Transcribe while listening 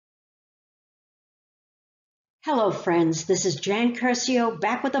Hello, friends. This is Jan Curcio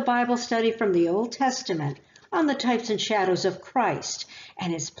back with a Bible study from the Old Testament on the types and shadows of Christ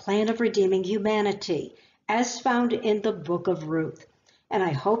and his plan of redeeming humanity, as found in the Book of Ruth. And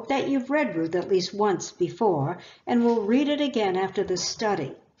I hope that you've read Ruth at least once before and will read it again after this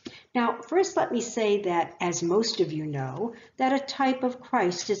study. Now, first let me say that, as most of you know, that a type of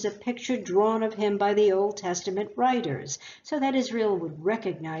Christ is a picture drawn of him by the Old Testament writers, so that Israel would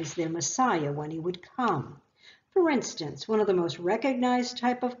recognize their Messiah when he would come. For instance, one of the most recognized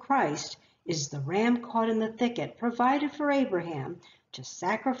type of Christ is the ram caught in the thicket provided for Abraham to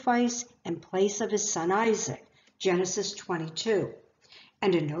sacrifice in place of his son Isaac, Genesis 22.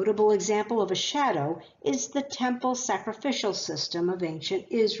 And a notable example of a shadow is the temple sacrificial system of ancient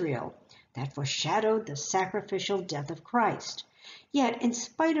Israel that foreshadowed the sacrificial death of Christ. Yet, in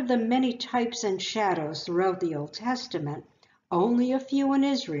spite of the many types and shadows throughout the Old Testament, only a few in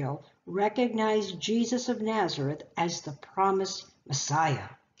Israel recognized Jesus of Nazareth as the promised Messiah.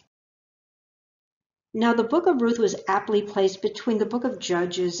 Now, the book of Ruth was aptly placed between the book of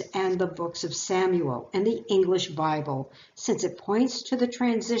Judges and the books of Samuel in the English Bible, since it points to the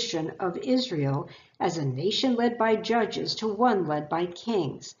transition of Israel as a nation led by judges to one led by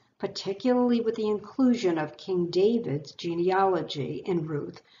kings, particularly with the inclusion of King David's genealogy in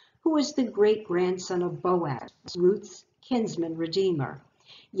Ruth, who was the great-grandson of Boaz, Ruth's kinsman redeemer.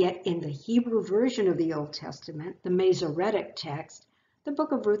 Yet in the Hebrew version of the Old Testament, the Masoretic text, the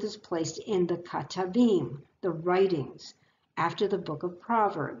book of Ruth is placed in the Ketuvim, the writings, after the book of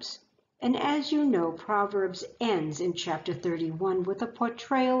Proverbs. And as you know, Proverbs ends in chapter 31 with a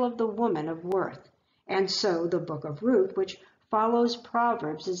portrayal of the woman of worth. And so the book of Ruth, which follows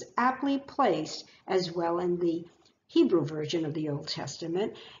Proverbs, is aptly placed as well in the Hebrew version of the Old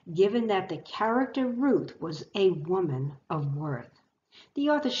Testament, given that the character Ruth was a woman of worth. The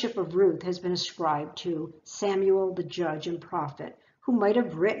authorship of Ruth has been ascribed to Samuel the judge and prophet, who might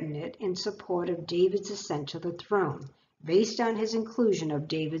have written it in support of David's ascent to the throne, based on his inclusion of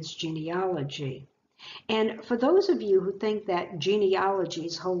David's genealogy. And for those of you who think that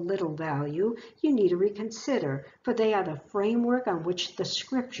genealogies hold little value, you need to reconsider, for they are the framework on which the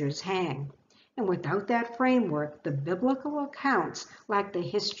scriptures hang. And without that framework, the biblical accounts lack the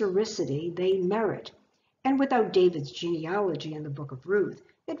historicity they merit. And without David's genealogy in the book of Ruth,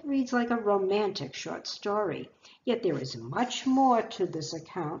 it reads like a romantic short story. Yet there is much more to this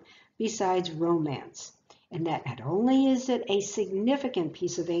account besides romance, and that not only is it a significant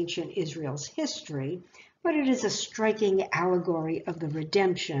piece of ancient Israel's history, but it is a striking allegory of the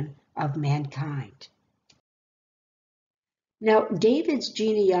redemption of mankind. Now, David's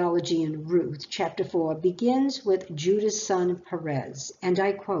genealogy in Ruth, chapter 4, begins with Judah's son Perez, and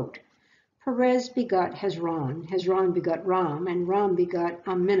I quote, Perez begot Hezron, Hezron begot Ram, and Ram begot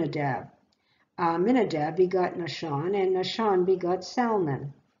Amminadab. Amminadab begot Nahshon, and Nahshon begot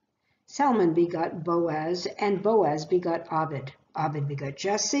Salmon. Salmon begot Boaz, and Boaz begot Obed. Obed begot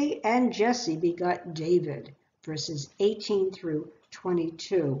Jesse, and Jesse begot David, verses 18 through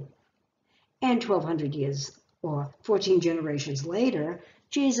 22. And 1,200 years, or 14 generations later,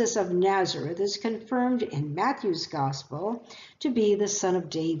 Jesus of Nazareth is confirmed in Matthew's Gospel to be the son of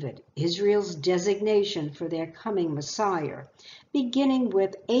David, Israel's designation for their coming Messiah, beginning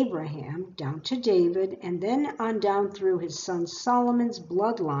with Abraham down to David and then on down through his son Solomon's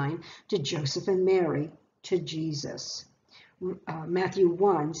bloodline to Joseph and Mary to Jesus. Matthew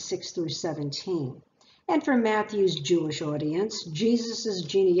 1, 6 through 17. And for Matthew's Jewish audience, Jesus'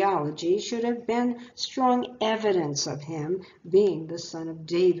 genealogy should have been strong evidence of him being the son of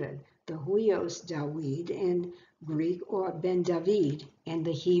David, the Huios David in Greek or Ben David in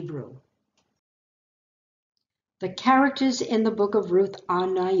the Hebrew. The characters in the book of Ruth are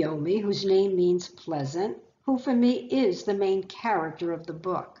Naomi, whose name means pleasant, who for me is the main character of the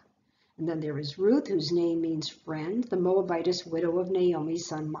book. And then there is Ruth, whose name means friend, the Moabitess widow of Naomi's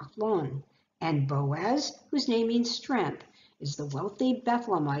son Machlon. And Boaz, whose name means strength, is the wealthy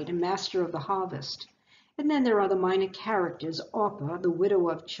Bethlehemite and master of the harvest. And then there are the minor characters, Orpah, the widow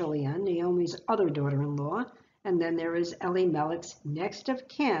of Chilion, Naomi's other daughter-in-law. And then there is Elimelech's next of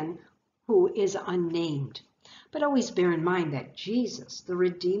kin, who is unnamed. But always bear in mind that Jesus, the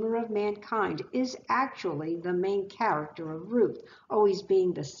Redeemer of mankind, is actually the main character of Ruth, always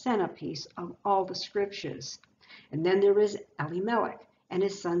being the centerpiece of all the scriptures. And then there is Elimelech and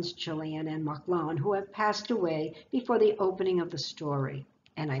his sons Chilion and Machlon, who have passed away before the opening of the story.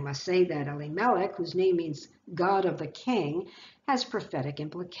 And I must say that Elimelech, whose name means God of the King, has prophetic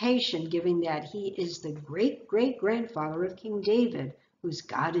implication, given that he is the great-great-grandfather of King David, whose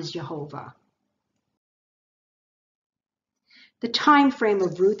God is Jehovah. The time frame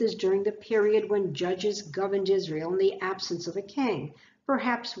of Ruth is during the period when judges governed Israel in the absence of a king,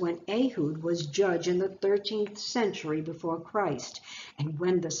 perhaps when Ehud was judge in the 13th century before Christ, and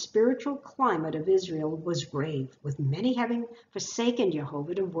when the spiritual climate of Israel was grave, with many having forsaken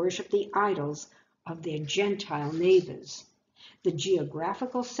Jehovah to worship the idols of their Gentile neighbors. The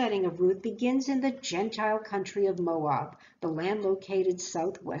geographical setting of Ruth begins in the Gentile country of Moab, the land located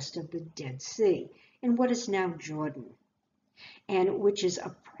southwest of the Dead Sea, in what is now Jordan, and which is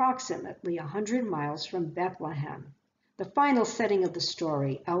approximately 100 miles from Bethlehem. The final setting of the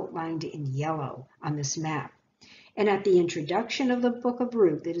story outlined in yellow on this map. And at the introduction of the Book of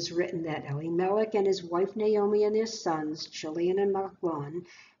Ruth, it is written that Elimelech and his wife Naomi and their sons, Chilion and Mahlon,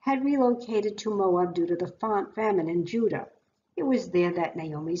 had relocated to Moab due to the famine in Judah. It was there that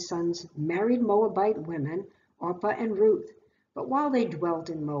Naomi's sons married Moabite women, Orpah and Ruth. But while they dwelt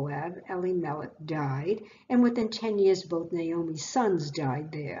in Moab, Elimelech died, and within 10 years both Naomi's sons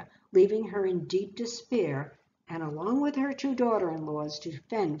died there, leaving her in deep despair, and along with her 2 daughter-in-laws to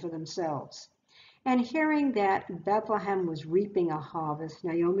fend for themselves. And hearing that Bethlehem was reaping a harvest,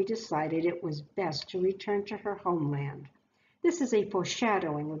 Naomi decided it was best to return to her homeland. This is a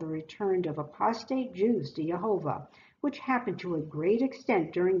foreshadowing of the return of apostate Jews to Jehovah, which happened to a great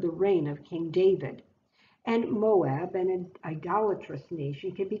extent during the reign of King David. And Moab, an idolatrous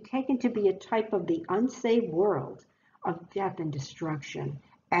nation, can be taken to be a type of the unsaved world of death and destruction,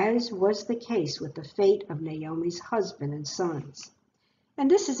 as was the case with the fate of Naomi's husband and sons.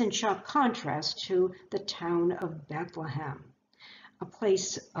 And this is in sharp contrast to the town of Bethlehem, a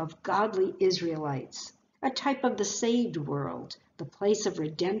place of godly Israelites, a type of the saved world, the place of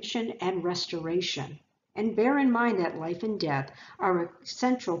redemption and restoration. And bear in mind that life and death are a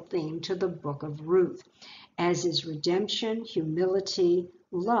central theme to the Book of Ruth, as is redemption, humility,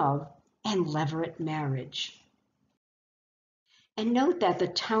 love, and levirate marriage. And note that the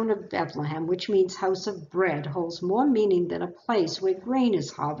town of Bethlehem, which means house of bread, holds more meaning than a place where grain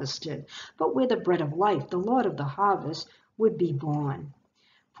is harvested, but where the bread of life, the Lord of the harvest, would be born.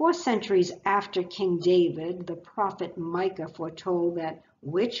 4 centuries after King David, the prophet Micah foretold that,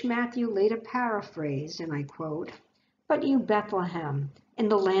 which Matthew later paraphrased, and I quote, "But you, Bethlehem, in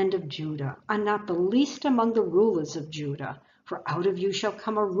the land of Judah, are not the least among the rulers of Judah, for out of you shall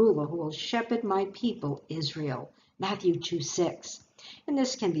come a ruler who will shepherd my people Israel." Matthew 2:6. And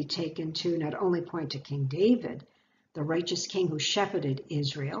this can be taken to not only point to King David, the righteous king who shepherded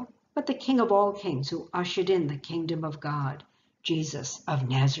Israel, but the King of all kings who ushered in the kingdom of God, Jesus of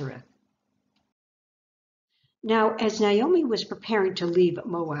Nazareth. Now, as Naomi was preparing to leave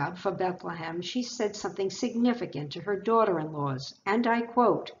Moab for Bethlehem, she said something significant to her daughter-in-laws, and I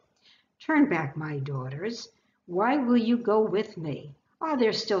quote, "Turn back, my daughters. Why will you go with me? Are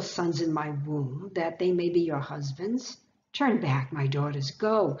there still sons in my womb, that they may be your husbands? Turn back, my daughters,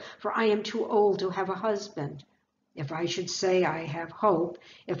 go, for I am too old to have a husband. If I should say I have hope,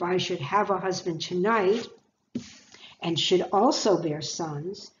 if I should have a husband tonight, and should also bear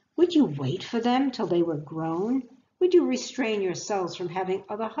sons, would you wait for them till they were grown? Would you restrain yourselves from having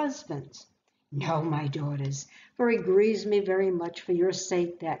other husbands? No, my daughters, for it grieves me very much for your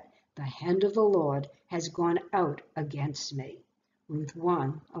sake that the hand of the Lord has gone out against me." Ruth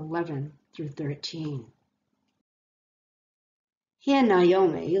 1:11 through 13. Here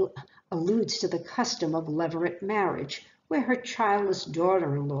Naomi alludes to the custom of levirate marriage, where her childless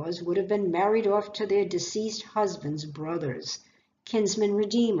daughter-in-laws would have been married off to their deceased husbands' brothers, kinsman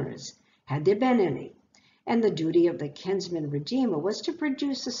redeemers, had there been any. And the duty of the kinsman redeemer was to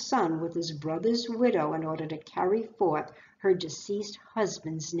produce a son with his brother's widow in order to carry forth her deceased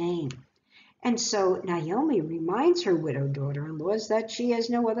husband's name. And so Naomi reminds her widowed daughter-in-laws that she has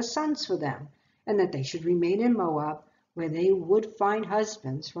no other sons for them, and that they should remain in Moab, where they would find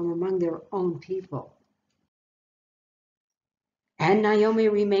husbands from among their own people. And Naomi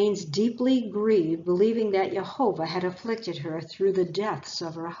remains deeply grieved, believing that Jehovah had afflicted her through the deaths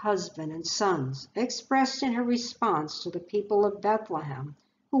of her husband and sons, expressed in her response to the people of Bethlehem,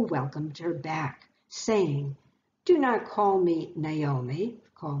 who welcomed her back, saying, "Do not call me Naomi,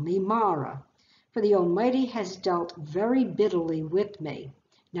 call me Mara, for the Almighty has dealt very bitterly with me."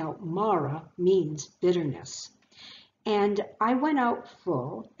 Now, Mara means bitterness. "And I went out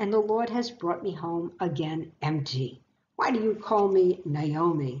full, and the Lord has brought me home again empty. Why do you call me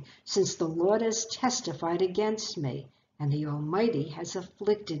Naomi, since the Lord has testified against me, and the Almighty has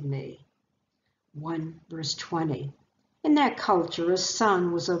afflicted me?" 1 verse 20. In that culture, a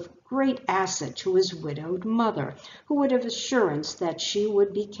son was of great asset to his widowed mother, who would have assurance that she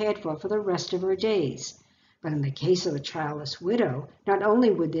would be cared for the rest of her days. But in the case of a childless widow, not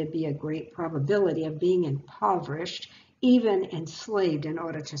only would there be a great probability of being impoverished even enslaved in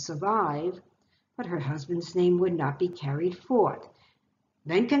order to survive, but her husband's name would not be carried forth,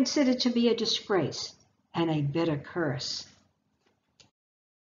 then considered to be a disgrace and a bitter curse.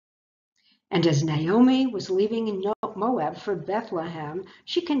 And as Naomi was leaving Moab for Bethlehem,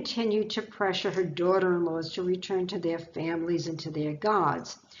 she continued to pressure her daughter-in-laws to return to their families and to their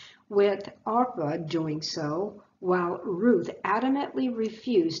gods, with Orpah doing so, while Ruth adamantly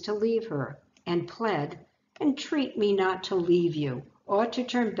refused to leave her and pled, "Entreat me not to leave you, or to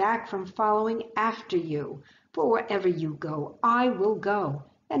turn back from following after you. For wherever you go, I will go,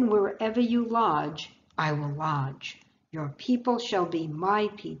 and wherever you lodge, I will lodge. Your people shall be my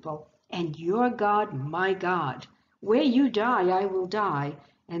people, and your God my God. Where you die, I will die,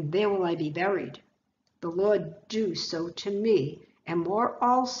 and there will I be buried. The Lord do so to me, and more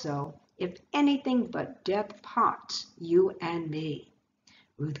also, if anything but death parts you and me."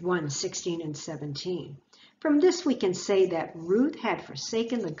 Ruth 1:16 and 17. From this we can say that Ruth had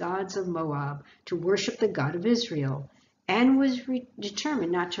forsaken the gods of Moab to worship the God of Israel, and was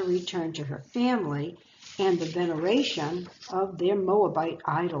determined not to return to her family and the veneration of their Moabite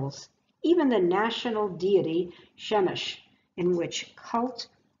idols, even the national deity Shemesh, in which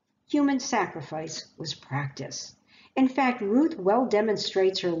human sacrifice was practiced. In fact, Ruth well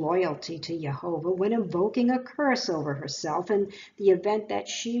demonstrates her loyalty to Jehovah when invoking a curse over herself in the event that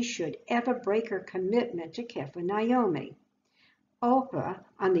she should ever break her commitment to care for Naomi. Orpah,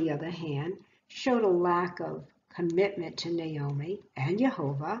 on the other hand, showed a lack of commitment to Naomi and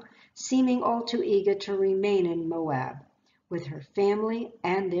Jehovah, seeming all too eager to remain in Moab with her family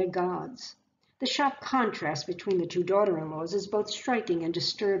and their gods. The sharp contrast between the two daughter-in-laws is both striking and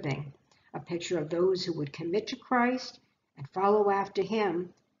disturbing, a picture of those who would commit to Christ and follow after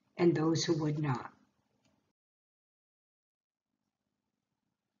him, and those who would not.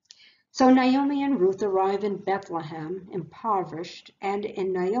 So Naomi and Ruth arrive in Bethlehem, impoverished, and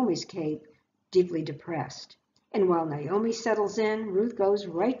in Naomi's case, deeply depressed. And while Naomi settles in, Ruth goes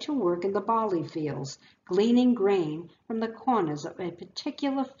right to work in the barley fields, gleaning grain from the corners of a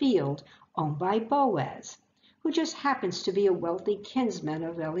particular field owned by Boaz, who just happens to be a wealthy kinsman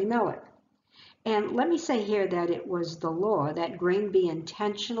of Elimelech. And let me say here that it was the law that grain be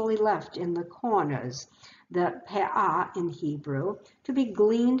intentionally left in the corners, the pe'ah in Hebrew, to be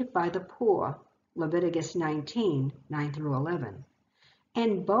gleaned by the poor, Leviticus 19, 9 through 11.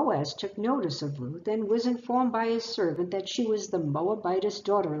 And Boaz took notice of Ruth and was informed by his servant that she was the Moabitess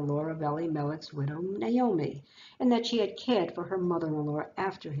daughter-in-law of Elimelech's widow Naomi, and that she had cared for her mother-in-law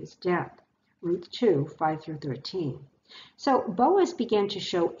after his death, Ruth 2, 5 through 13. So Boaz began to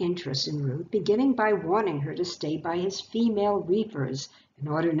show interest in Ruth, beginning by warning her to stay by his female reapers in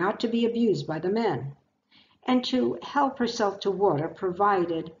order not to be abused by the men, and to help herself to water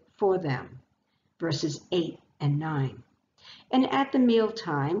provided for them, verses 8 and 9. And at the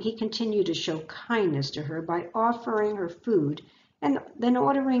mealtime, he continued to show kindness to her by offering her food and then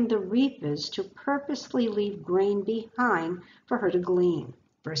ordering the reapers to purposely leave grain behind for her to glean,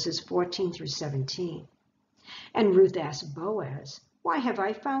 verses 14 through 17. And Ruth asked Boaz, "Why have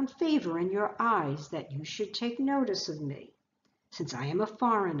I found favor in your eyes that you should take notice of me, since I am a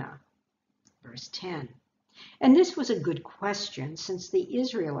foreigner?" Verse 10. And this was a good question, since the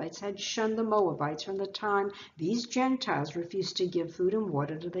Israelites had shunned the Moabites from the time these Gentiles refused to give food and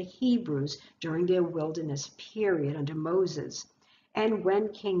water to the Hebrews during their wilderness period under Moses, and when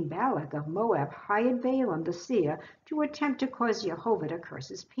King Balak of Moab hired Balaam the seer to attempt to cause Jehovah to curse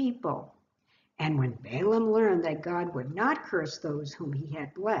his people. And when Balaam learned that God would not curse those whom he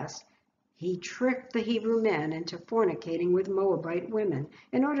had blessed, he tricked the Hebrew men into fornicating with Moabite women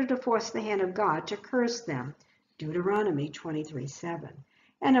in order to force the hand of God to curse them, Deuteronomy 23:7.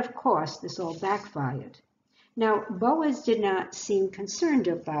 And of course, this all backfired. Now, Boaz did not seem concerned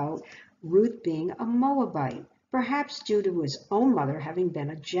about Ruth being a Moabite, perhaps due to his own mother having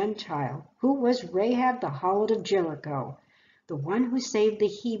been a Gentile, who was Rahab the harlot of Jericho, the one who saved the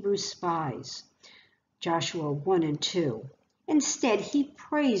Hebrew spies, Joshua 1 and 2. Instead, he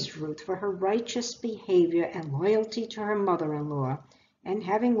praised Ruth for her righteous behavior and loyalty to her mother-in-law, and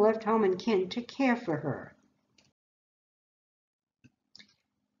having left home and kin to care for her.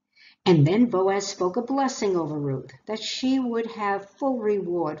 And then Boaz spoke a blessing over Ruth, that she would have full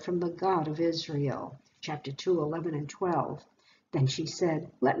reward from the God of Israel, chapter 2, 11 and 12. Then she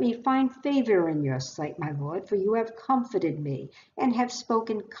said, "Let me find favor in your sight, my Lord, for you have comforted me, and have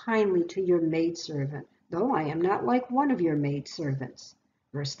spoken kindly to your maidservant, though I am not like one of your maidservants."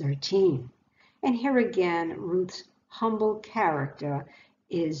 Verse 13. And here again, Ruth's humble character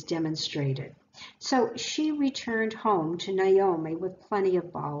is demonstrated. So she returned home to Naomi with plenty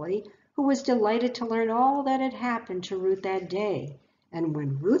of barley, who was delighted to learn all that had happened to Ruth that day. And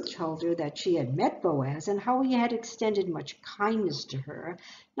when Ruth told her that she had met Boaz and how he had extended much kindness to her,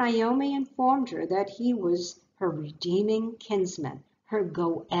 Naomi informed her that he was her redeeming kinsman, her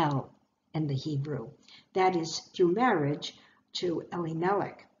Goel in the Hebrew, that is, through marriage to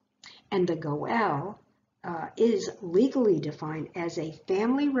Elimelech. And the Goel is legally defined as a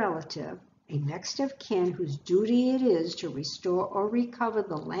family relative, a next of kin whose duty it is to restore or recover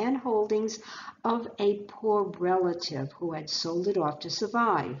the land holdings of a poor relative who had sold it off to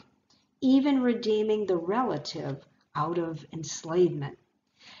survive, even redeeming the relative out of enslavement.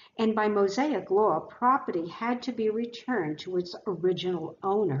 And by Mosaic law, property had to be returned to its original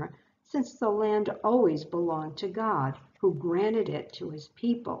owner, since the land always belonged to God, who granted it to his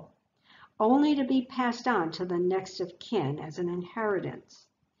people, only to be passed on to the next of kin as an inheritance.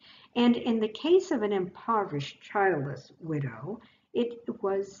 And in the case of an impoverished, childless widow, it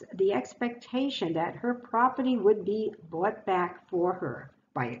was the expectation that her property would be bought back for her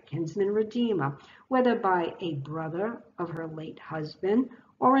by a kinsman redeemer, whether by a brother of her late husband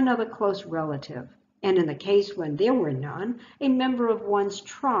or another close relative. And in the case when there were none, a member of one's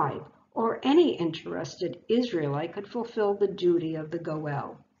tribe or any interested Israelite could fulfill the duty of the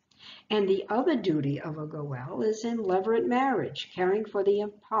Goel. And the other duty of a Goel is in levirate marriage, caring for the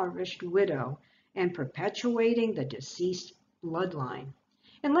impoverished widow and perpetuating the deceased bloodline.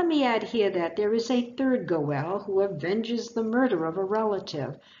 And let me add here that there is a third Goel who avenges the murder of a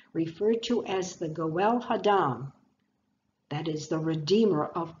relative, referred to as the Goel Hadam, that is, the redeemer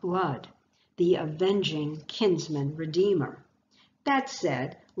of blood, the avenging kinsman redeemer. That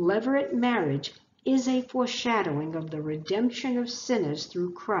said, levirate marriage is a foreshadowing of the redemption of sinners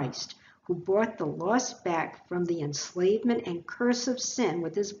through Christ, who bought the lost back from the enslavement and curse of sin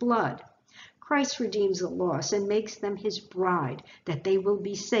with his blood. Christ redeems the lost and makes them his bride, that they will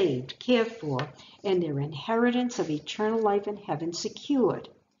be saved, cared for, and their inheritance of eternal life in heaven secured,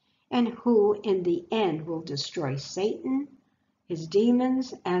 and who in the end will destroy Satan, his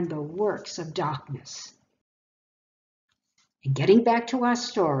demons, and the works of darkness. And getting back to our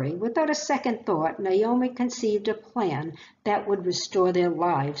story, without a second thought, Naomi conceived a plan that would restore their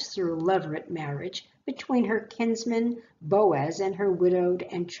lives through levirate marriage between her kinsman Boaz and her widowed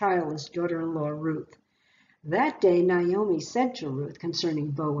and childless daughter-in-law Ruth. That day Naomi said to Ruth concerning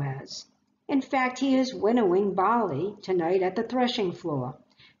Boaz, "In fact, he is winnowing barley tonight at the threshing floor.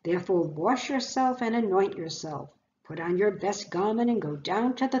 Therefore wash yourself and anoint yourself. Put on your best garment and go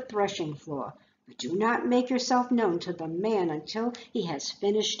down to the threshing floor. But do not make yourself known to the man until he has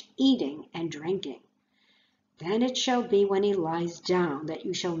finished eating and drinking. Then it shall be when he lies down that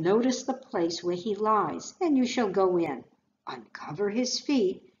you shall notice the place where he lies, and you shall go in, uncover his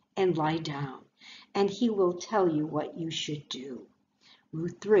feet, and lie down, and he will tell you what you should do."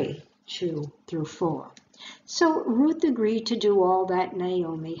 Ruth 3:2-4. So Ruth agreed to do all that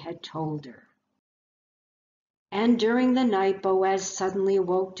Naomi had told her. And during the night, Boaz suddenly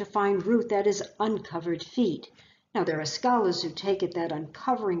awoke to find Ruth at his uncovered feet. Now, there are scholars who take it that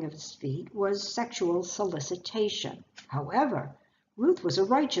uncovering of his feet was sexual solicitation. However, Ruth was a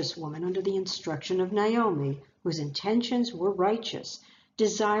righteous woman under the instruction of Naomi, whose intentions were righteous,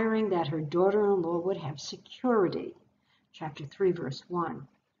 desiring that her daughter-in-law would have security. Chapter 3, verse 1.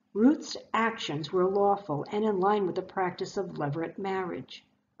 Ruth's actions were lawful and in line with the practice of levirate marriage.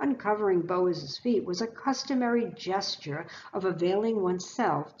 Uncovering Boaz's feet was a customary gesture of availing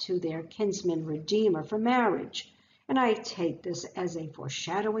oneself to their kinsman redeemer for marriage, and I take this as a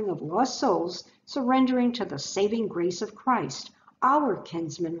foreshadowing of lost souls surrendering to the saving grace of Christ, our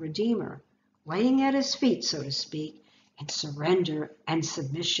kinsman redeemer, laying at his feet, so to speak, in surrender and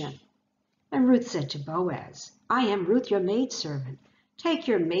submission. And Ruth said to Boaz, "I am Ruth, your maidservant. Take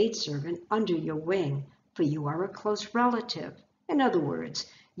your maidservant under your wing, for you are a close relative. In other words,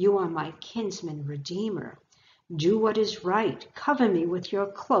 you are my kinsman redeemer. Do what is right. Cover me with your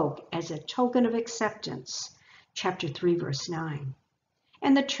cloak as a token of acceptance." Chapter 3, verse 9.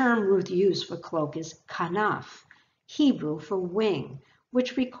 And the term Ruth used for cloak is kanaf, Hebrew for wing,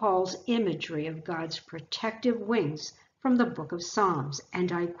 which recalls imagery of God's protective wings from the book of Psalms.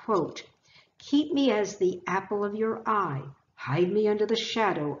 And I quote, "Keep me as the apple of your eye. Hide me under the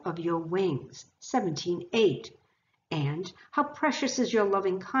shadow of your wings." 17:8. And "How precious is your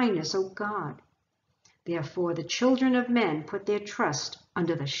loving kindness, O God. Therefore the children of men put their trust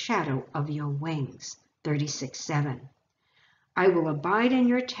under the shadow of your wings." 36:7. "I will abide in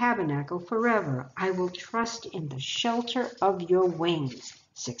your tabernacle forever. I will trust in the shelter of your wings."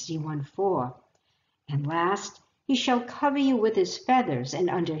 61:4. And last, "He shall cover you with his feathers, and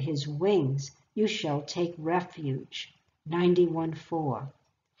under his wings you shall take refuge." 91:4.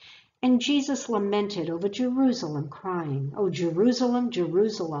 And Jesus lamented over Jerusalem, crying, "O Jerusalem,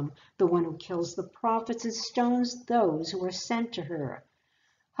 Jerusalem, the one who kills the prophets and stones those who are sent to her.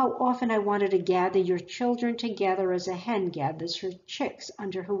 How often I wanted to gather your children together as a hen gathers her chicks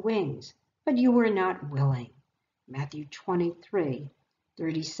under her wings, but you were not willing." Matthew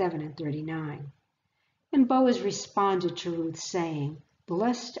 23:37 and 39. And Boaz responded to Ruth, saying,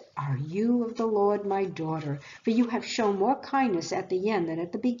 "Blessed are you of the Lord, my daughter, for you have shown more kindness at the end than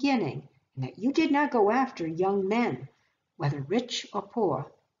at the beginning, and that you did not go after young men, whether rich or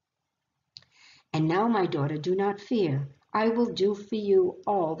poor. And now, my daughter, do not fear. I will do for you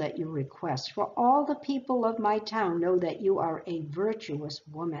all that you request, for all the people of my town know that you are a virtuous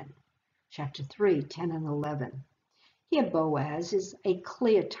woman." Chapter 3:10 and 11. Here Boaz is a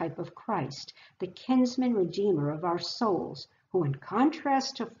clear type of Christ, the kinsman redeemer of our souls, who in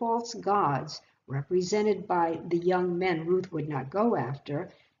contrast to false gods, represented by the young men Ruth would not go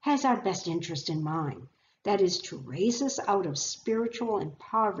after, has our best interest in mind. That is to raise us out of spiritual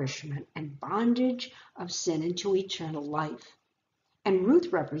impoverishment and bondage of sin into eternal life. And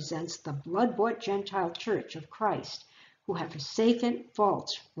Ruth represents the blood-bought Gentile church of Christ, who have forsaken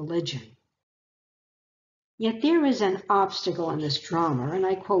false religion. Yet there is an obstacle in this drama, and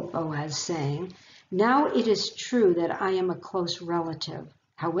I quote Boaz saying, "Now it is true that I am a close relative.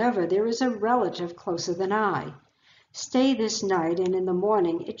 However, there is a relative closer than I. Stay this night, and in the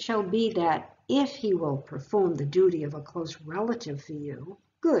morning it shall be that if he will perform the duty of a close relative for you,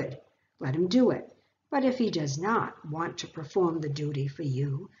 good, let him do it. But if he does not want to perform the duty for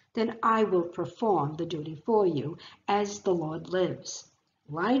you, then I will perform the duty for you, as the Lord lives.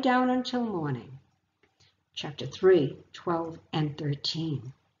 Lie down until morning." Chapter 3:12 and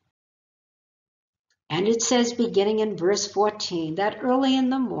 13. And it says, beginning in verse 14, that early in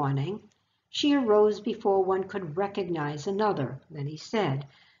the morning she arose before one could recognize another. Then he said,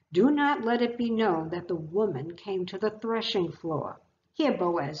 "Do not let it be known that the woman came to the threshing floor." Here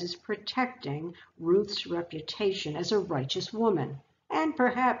Boaz is protecting Ruth's reputation as a righteous woman, and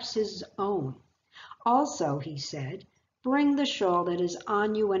perhaps his own. Also, he said, "Bring the shawl that is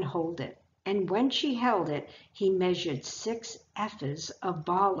on you and hold it." And when she held it, he measured 6 ephahs of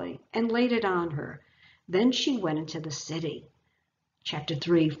barley and laid it on her. Then she went into the city. Chapter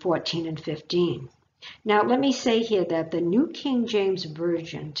 3:14 and 15. Now let me say here that the New King James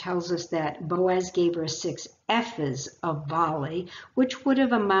Version tells us that Boaz gave her 6 ephahs of barley, which would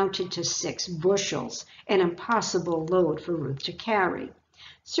have amounted to 6 bushels, an impossible load for Ruth to carry.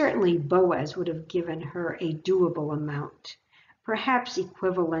 Certainly Boaz would have given her a doable amount, perhaps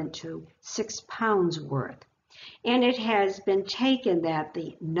equivalent to 6 pounds worth. And it has been taken that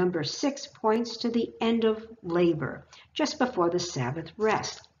the number 6 points to the end of labor, just before the Sabbath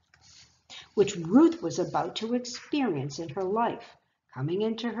rest, which Ruth was about to experience in her life, coming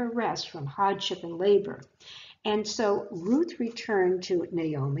into her rest from hardship and labor. And so Ruth returned to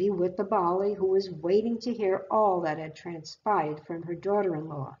Naomi with the barley, who was waiting to hear all that had transpired from her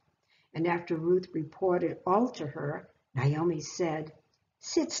daughter-in-law. And after Ruth reported all to her, Naomi said,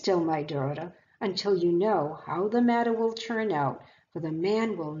 "Sit still, my daughter, until you know how the matter will turn out, for the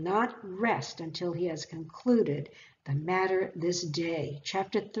man will not rest until he has concluded the matter this day."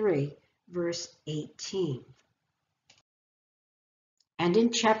 Chapter 3, verse 18. And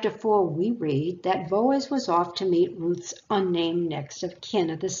in chapter 4, we read that Boaz was off to meet Ruth's unnamed next of kin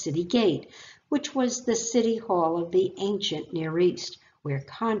at the city gate, which was the city hall of the ancient Near East, where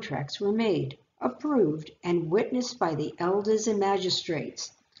contracts were made, approved, and witnessed by the elders and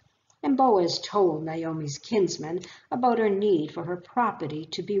magistrates. And Boaz told Naomi's kinsman about her need for her property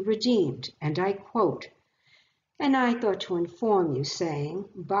to be redeemed, and I quote, "And I thought to inform you, saying,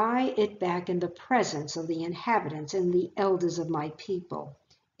 buy it back in the presence of the inhabitants and the elders of my people.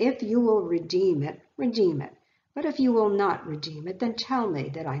 If you will redeem it, redeem it. But if you will not redeem it, then tell me,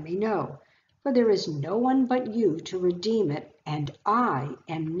 that I may know. For there is no one but you to redeem it, and I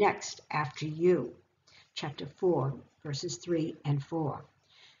am next after you." Chapter 4, verses 3 and 4.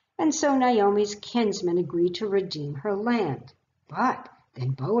 And so Naomi's kinsman agreed to redeem her land. But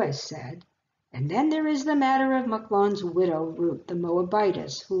then Boaz said, "And then there is the matter of Machlon's widow, Ruth the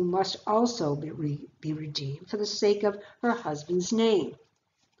Moabitess, who must also be redeemed for the sake of her husband's name."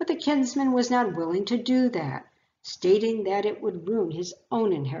 But the kinsman was not willing to do that, stating that it would ruin his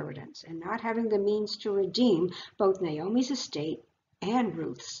own inheritance, and not having the means to redeem both Naomi's estate and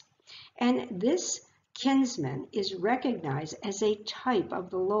Ruth's. And this kinsman is recognized as a type of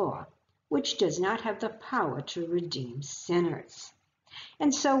the law, which does not have the power to redeem sinners.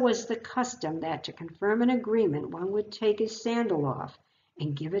 And so was the custom that to confirm an agreement, one would take his sandal off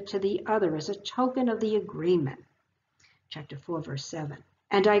and give it to the other as a token of the agreement. Chapter 4, verse 7.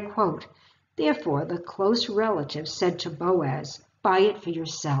 And I quote, "Therefore the close relative said to Boaz, 'Buy it for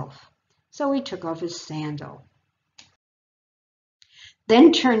yourself.' So he took off his sandal."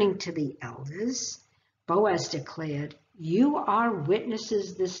 Then turning to the elders, Boaz declared, "You are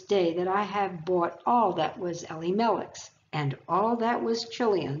witnesses this day that I have bought all that was Elimelech's and all that was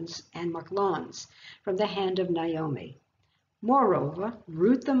Chilion's and Machlon's from the hand of Naomi. Moreover,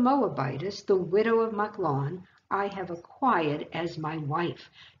 Ruth the Moabitess, the widow of Machlon, I have acquired as my wife,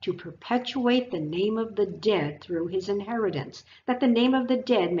 to perpetuate the name of the dead through his inheritance, that the name of the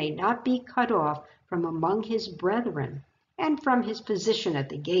dead may not be cut off from among his brethren, and from his position at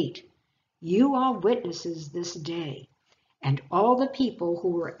the gate. You are witnesses this day." And all the people who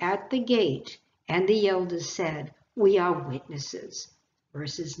were at the gate and the elders said, "We are witnesses."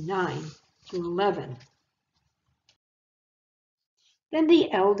 Verses 9 through 11. Then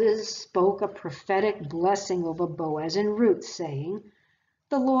the elders spoke a prophetic blessing over Boaz and Ruth, saying,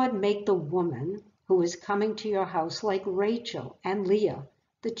 "The Lord make the woman who is coming to your house like Rachel and Leah,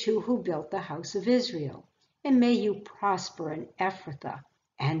 the two who built the house of Israel. And may you prosper in Ephrathah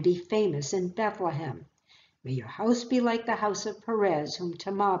and be famous in Bethlehem. May your house be like the house of Perez, whom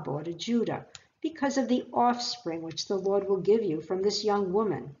Tamar bore to Judah, because of the offspring which the Lord will give you from this young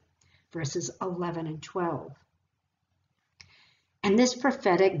woman." Verses 11 and 12. And this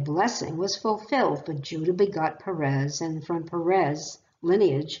prophetic blessing was fulfilled, for Judah begot Perez, and from Perez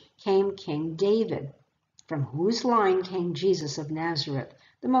lineage came King David, from whose line came Jesus of Nazareth,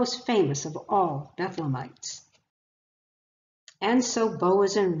 the most famous of all Bethlehemites. And so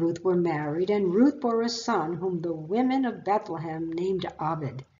Boaz and Ruth were married, and Ruth bore a son, whom the women of Bethlehem named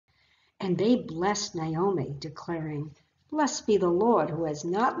Obed. And they blessed Naomi, declaring, "Blessed be the Lord, who has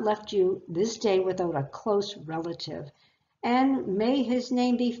not left you this day without a close relative. And may his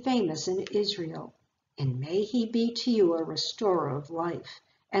name be famous in Israel. And may he be to you a restorer of life,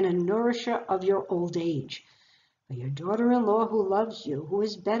 and a nourisher of your old age. For your daughter-in-law who loves you, who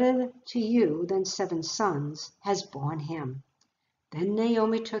is better to you than 7 sons, has borne him." Then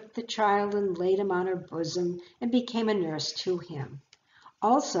Naomi took the child and laid him on her bosom, and became a nurse to him.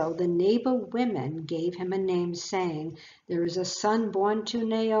 Also the neighbor women gave him a name, saying, "There is a son born to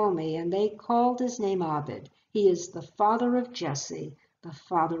Naomi," and they called his name Obed. He is the father of Jesse, the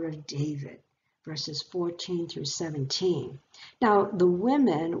father of David. Verses 14 through 17. Now the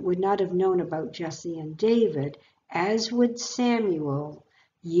women would not have known about Jesse and David, as would Samuel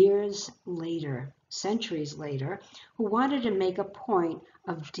years later, centuries later, who wanted to make a point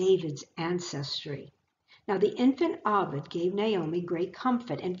of David's ancestry. Now the infant Obed gave Naomi great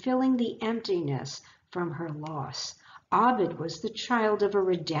comfort in filling the emptiness from her loss. Obed was the child of a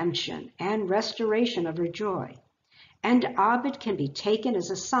redemption and restoration of her joy. And Obed can be taken as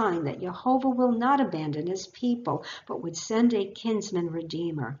a sign that Jehovah will not abandon his people, but would send a kinsman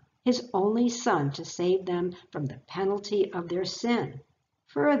redeemer, his only son, to save them from the penalty of their sin.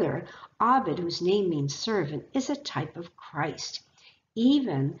 Further, Obed, whose name means servant, is a type of Christ,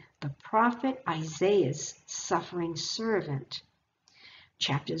 even the prophet Isaiah's suffering servant.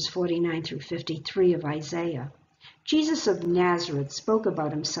 Chapters 49 through 53 of Isaiah. Jesus of Nazareth spoke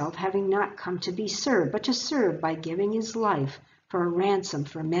about himself having not come to be served, but to serve by giving his life for a ransom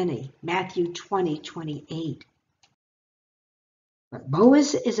for many. Matthew 20:28. But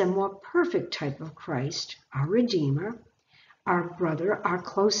Boaz is a more perfect type of Christ, our Redeemer, our brother, our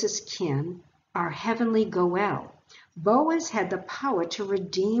closest kin, our heavenly Goel. Boaz had the power to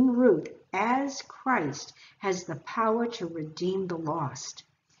redeem Ruth as Christ has the power to redeem the lost.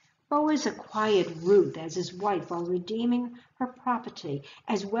 Boaz acquired Ruth as his wife while redeeming her property,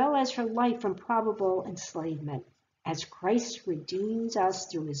 as well as her life from probable enslavement. As Christ redeems us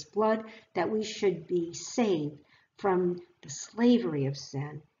through his blood, that we should be saved from the slavery of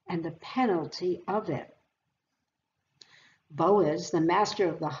sin and the penalty of it. Boaz, the master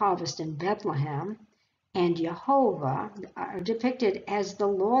of the harvest in Bethlehem, and Jehovah are depicted as the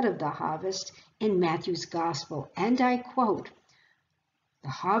Lord of the harvest in Matthew's Gospel. And I quote, "The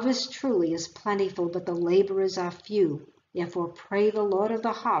harvest truly is plentiful, but the laborers are few. Therefore pray the Lord of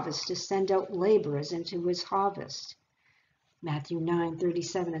the harvest to send out laborers into his harvest." Matthew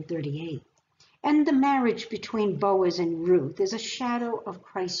 9:37 and 38. And the marriage between Boaz and Ruth is a shadow of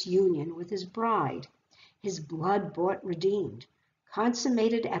Christ's union with his bride, his blood-bought redeemed,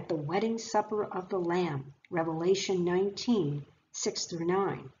 consummated at the wedding supper of the Lamb. Revelation 19:6 through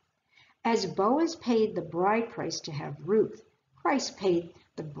 9. As Boaz paid the bride price to have Ruth, Christ paid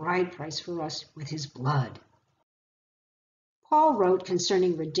the bride price for us with his blood. Paul wrote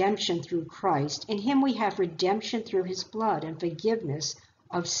concerning redemption through Christ, "In him we have redemption through his blood and forgiveness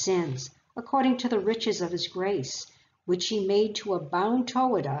of sins, according to the riches of his grace, which he made to abound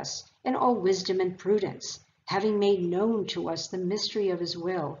toward us in all wisdom and prudence, having made known to us the mystery of his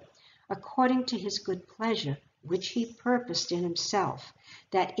will, according to his good pleasure, which he purposed in himself,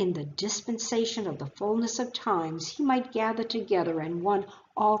 that in the dispensation of the fullness of times he might gather together in one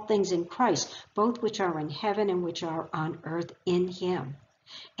all things in Christ, both which are in heaven and which are on earth in him.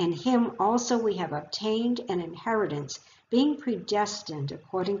 In him also we have obtained an inheritance, being predestined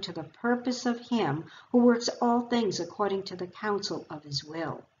according to the purpose of him who works all things according to the counsel of his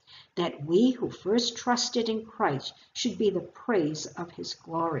will, that we who first trusted in Christ should be the praise of his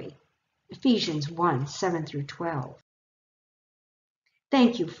glory. Ephesians 1:7-12.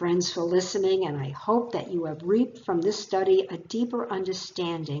 Thank you, friends, for listening, and I hope that you have reaped from this study a deeper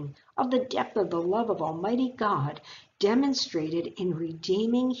understanding of the depth of the love of Almighty God demonstrated in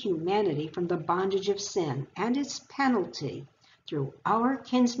redeeming humanity from the bondage of sin and its penalty through our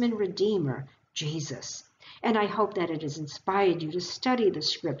kinsman redeemer, Jesus. And I hope that it has inspired you to study the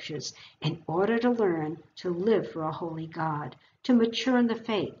scriptures in order to learn to live for a holy God, to mature in the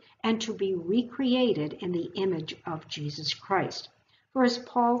faith, and to be recreated in the image of Jesus Christ. For as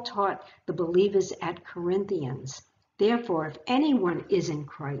Paul taught the believers at Corinthians, therefore, if anyone is in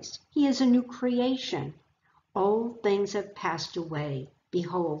Christ, he is a new creation. Old things have passed away.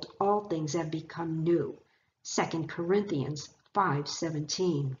 Behold, all things have become new. 2 Corinthians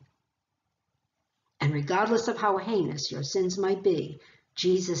 5:17. And regardless of how heinous your sins might be,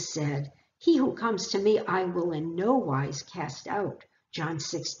 Jesus said, "He who comes to me I will in no wise cast out." John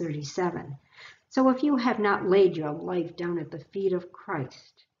 6:37. So if you have not laid your life down at the feet of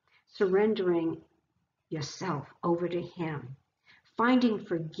Christ, surrendering yourself over to him, finding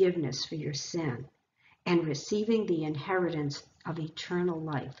forgiveness for your sin, and receiving the inheritance of eternal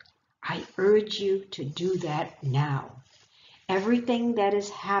life, I urge you to do that now. Everything that is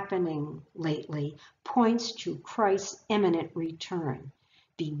happening lately points to Christ's imminent return.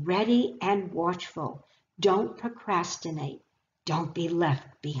 Be ready and watchful. Don't procrastinate. Don't be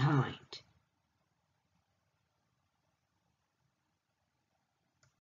left behind.